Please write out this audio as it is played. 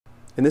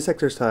In this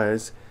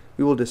exercise,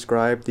 we will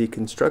describe the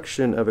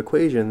construction of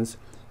equations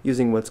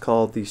using what's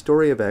called the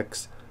story of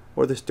x,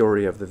 or the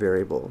story of the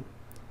variable.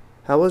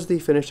 How was the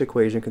finished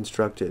equation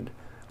constructed?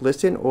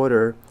 List in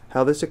order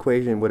how this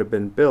equation would have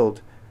been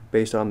built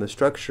based on the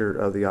structure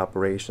of the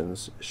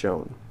operations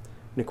shown.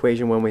 In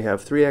equation 1 we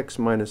have 3x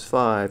minus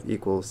 5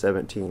 equals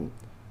 17.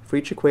 For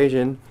each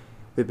equation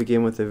we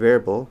begin with the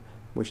variable,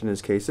 which in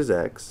this case is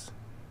x.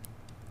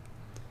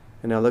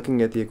 And now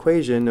looking at the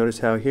equation, notice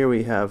how here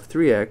we have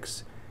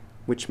 3x,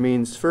 which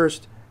means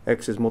first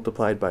x is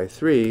multiplied by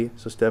 3,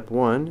 so step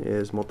 1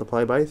 is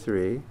multiply by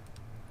 3.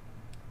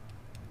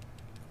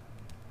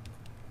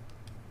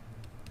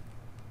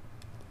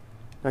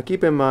 Now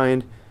keep in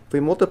mind, if we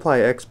multiply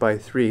x by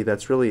 3,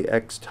 that's really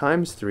x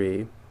times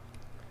 3,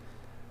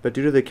 but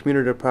due to the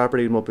commutative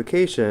property of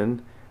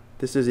multiplication,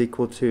 this is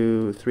equal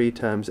to 3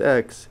 times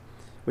x,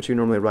 which we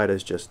normally write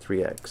as just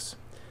 3x.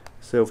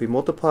 So if we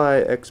multiply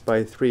x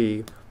by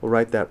 3, we'll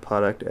write that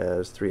product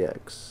as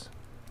 3x.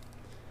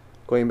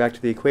 Going back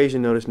to the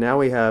equation, notice now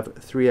we have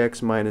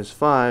 3x minus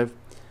 5,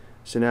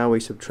 so now we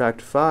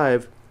subtract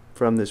 5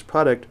 from this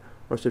product,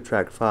 or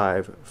subtract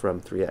 5 from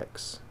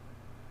 3x.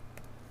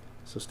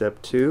 So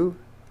step 2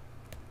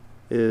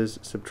 is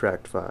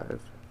subtract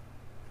 5.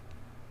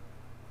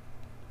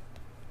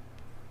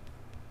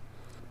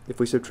 If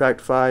we subtract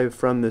 5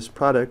 from this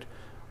product,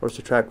 or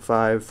subtract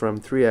 5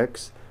 from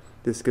 3x,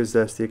 this gives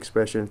us the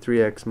expression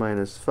 3x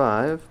minus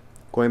 5.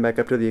 Going back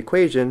up to the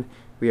equation,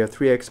 we have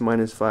 3x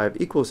minus 5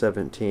 equals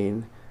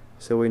 17,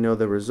 so we know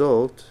the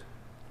result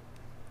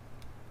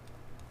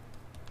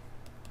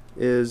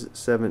is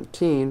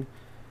 17,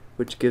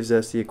 which gives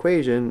us the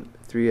equation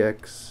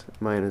 3x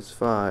minus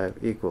 5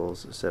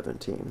 equals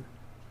 17.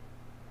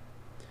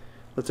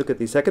 Let's look at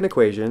the second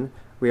equation.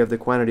 We have the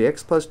quantity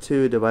x plus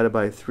 2 divided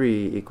by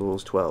 3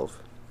 equals 12.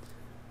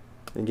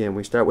 Again,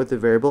 we start with the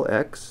variable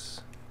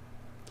x,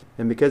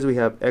 and because we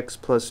have x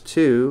plus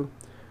 2,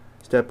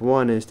 step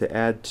 1 is to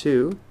add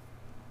 2.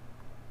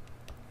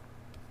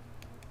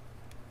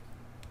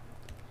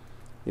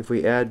 If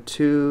we add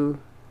 2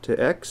 to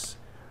x,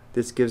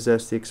 this gives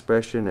us the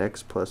expression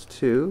x plus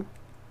 2.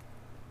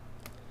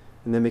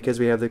 And then because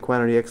we have the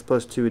quantity x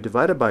plus 2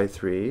 divided by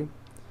 3,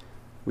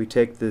 we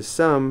take this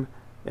sum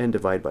and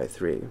divide by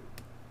 3.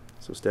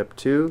 So step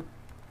 2,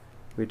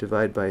 we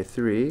divide by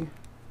 3.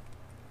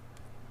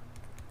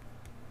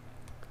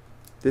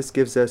 This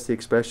gives us the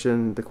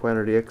expression the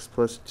quantity x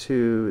plus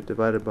 2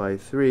 divided by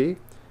 3.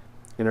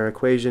 And our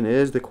equation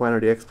is the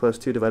quantity x plus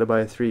 2 divided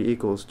by 3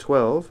 equals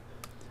 12.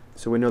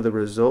 So we know the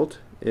result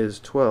is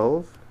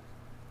 12,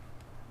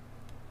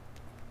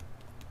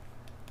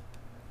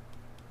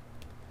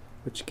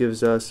 which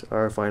gives us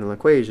our final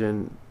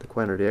equation, the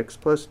quantity x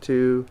plus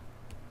 2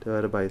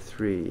 divided by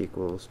 3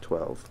 equals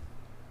 12.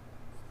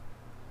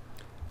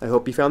 I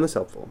hope you found this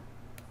helpful.